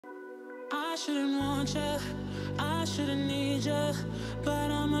I shouldn't want you, I shouldn't need you, but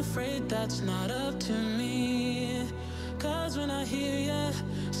I'm afraid that's not up to me. Cause when I hear you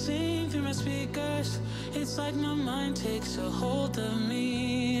sing through my speakers, it's like my mind takes a hold of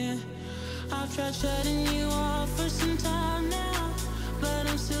me. I've tried shutting you off for some time now, but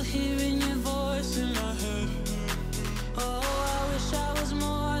I'm still hearing your voice in my head. Oh, I wish I was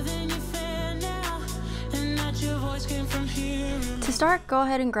more than your fan now, and that your voice came from here. To start, go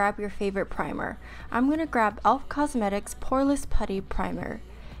ahead and grab your favorite primer. I'm going to grab e.l.f. Cosmetics Porless Putty Primer.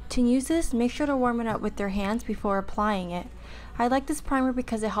 To use this, make sure to warm it up with your hands before applying it. I like this primer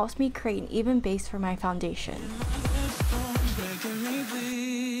because it helps me create an even base for my foundation.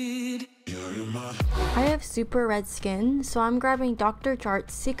 I have super red skin, so I'm grabbing Dr.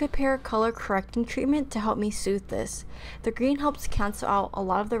 Jart's Cicapair color correcting treatment to help me soothe this. The green helps cancel out a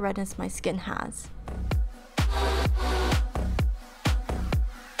lot of the redness my skin has.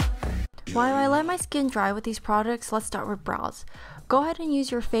 While I let my skin dry with these products, let's start with brows. Go ahead and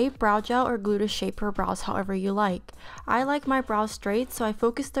use your fave brow gel or glue to shape your brows however you like. I like my brows straight, so I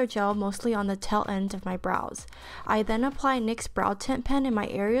focus their gel mostly on the tail end of my brows. I then apply NYX's brow tint pen in my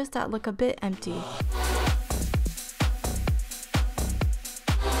areas that look a bit empty.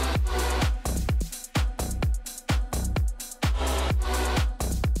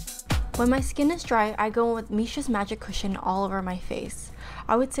 When my skin is dry, I go in with Missha's Magic Cushion all over my face.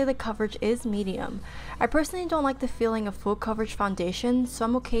 I would say the coverage is medium. I personally don't like the feeling of full coverage foundation, so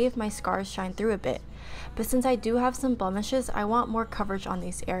I'm okay if my scars shine through a bit. But since I do have some blemishes, I want more coverage on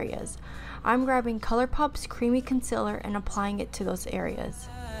these areas. I'm grabbing Colourpop's creamy concealer and applying it to those areas.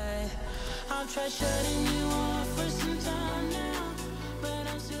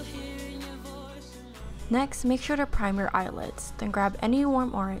 Next, make sure to prime your eyelids, then grab any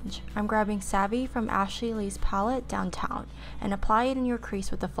warm orange. I'm grabbing Savvy from Ashley Lee's palette Downtown and apply it in your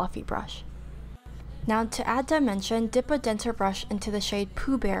crease with a fluffy brush. Now to add dimension, dip a denser brush into the shade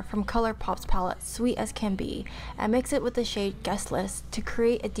Pooh from Colourpop's palette Sweet as Can Be and mix it with the shade Guestlist to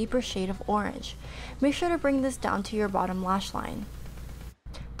create a deeper shade of orange. Make sure to bring this down to your bottom lash line.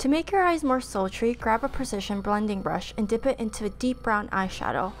 To make your eyes more sultry, grab a precision blending brush and dip it into a deep brown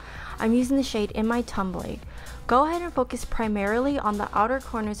eyeshadow. I'm using the shade In My Tumbly. Go ahead and focus primarily on the outer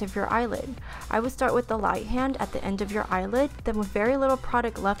corners of your eyelid. I would start with the light hand at the end of your eyelid, then with very little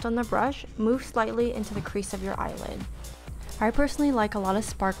product left on the brush, move slightly into the crease of your eyelid. I personally like a lot of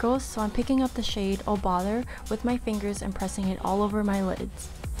sparkles, so I'm picking up the shade Oh Bother with my fingers and pressing it all over my lids.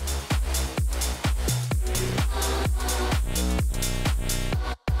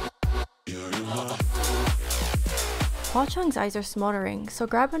 Hwa Chung's eyes are smoldering, so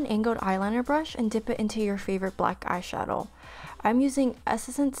grab an angled eyeliner brush and dip it into your favorite black eyeshadow. I'm using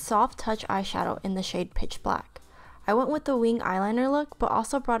Essence Soft Touch eyeshadow in the shade Pitch Black. I went with the wing eyeliner look, but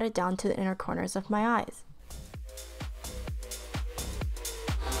also brought it down to the inner corners of my eyes.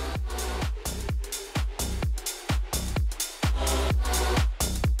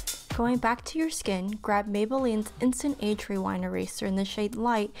 Going back to your skin, grab Maybelline's Instant Age Rewind Eraser in the shade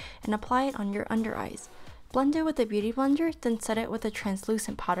Light and apply it on your under eyes. Blend it with a Beautyblender, then set it with a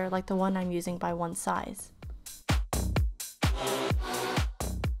translucent powder like the one I'm using by one size.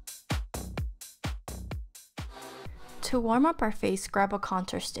 To warm up our face, grab a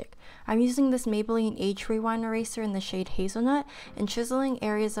contour stick. I'm using this Maybelline Age Rewind Eraser in the shade Hazelnut and chiseling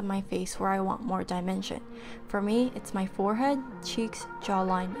areas of my face where I want more dimension. For me, it's my forehead, cheeks,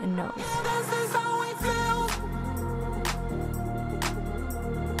 jawline, and nose.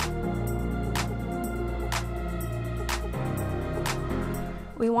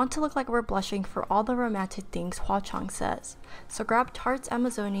 We want to look like we're blushing for all the romantic things Hwa Chung says. So grab Tarte's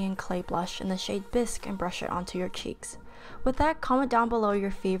Amazonian Clay Blush in the shade Bisque and brush it onto your cheeks. With that, comment down below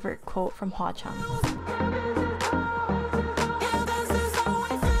your favorite quote from Hwa Chung.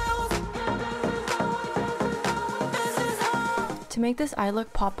 To make this eye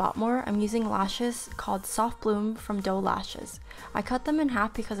look pop out more, I'm using lashes called Soft Bloom from Doe Lashes. I cut them in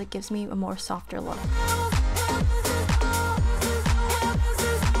half because it gives me a more softer look.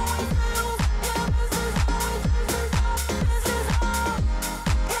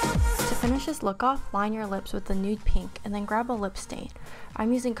 Finish this look off, line your lips with the nude pink, and then grab a lip stain.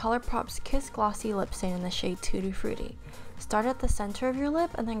 I'm using Colourpop's Kiss Glossy lip stain in the shade Tutti Frutti. Start at the center of your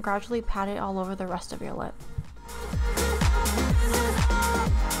lip and then gradually pat it all over the rest of your lip.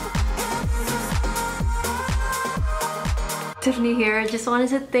 Tiffany here. I just wanted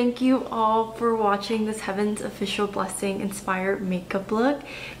to thank you all for watching this Heaven's Official Blessing inspired makeup look.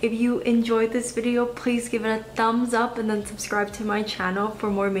 If you enjoyed this video, please give it a thumbs up and then subscribe to my channel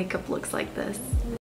for more makeup looks like this.